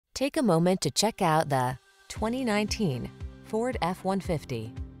Take a moment to check out the 2019 Ford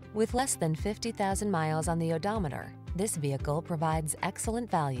F-150. With less than 50,000 miles on the odometer, this vehicle provides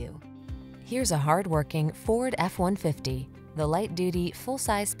excellent value. Here's a hard-working Ford F-150, the light-duty,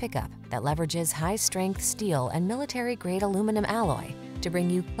 full-size pickup that leverages high-strength steel and military-grade aluminum alloy to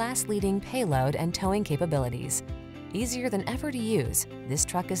bring you class-leading payload and towing capabilities. Easier than ever to use, this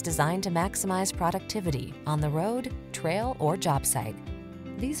truck is designed to maximize productivity on the road, trail, or job site.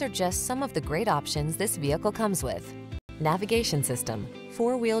 These are just some of the great options this vehicle comes with: navigation system,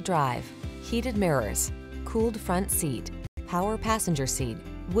 four-wheel drive, heated mirrors, cooled front seat, power passenger seat,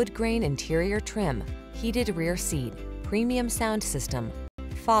 wood grain interior trim, heated rear seat, premium sound system,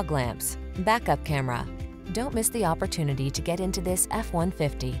 fog lamps, backup camera. Don't miss the opportunity to get into this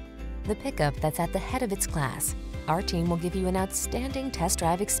F-150, the pickup that's at the head of its class. Our team will give you an outstanding test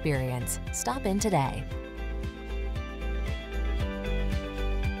drive experience. Stop in today.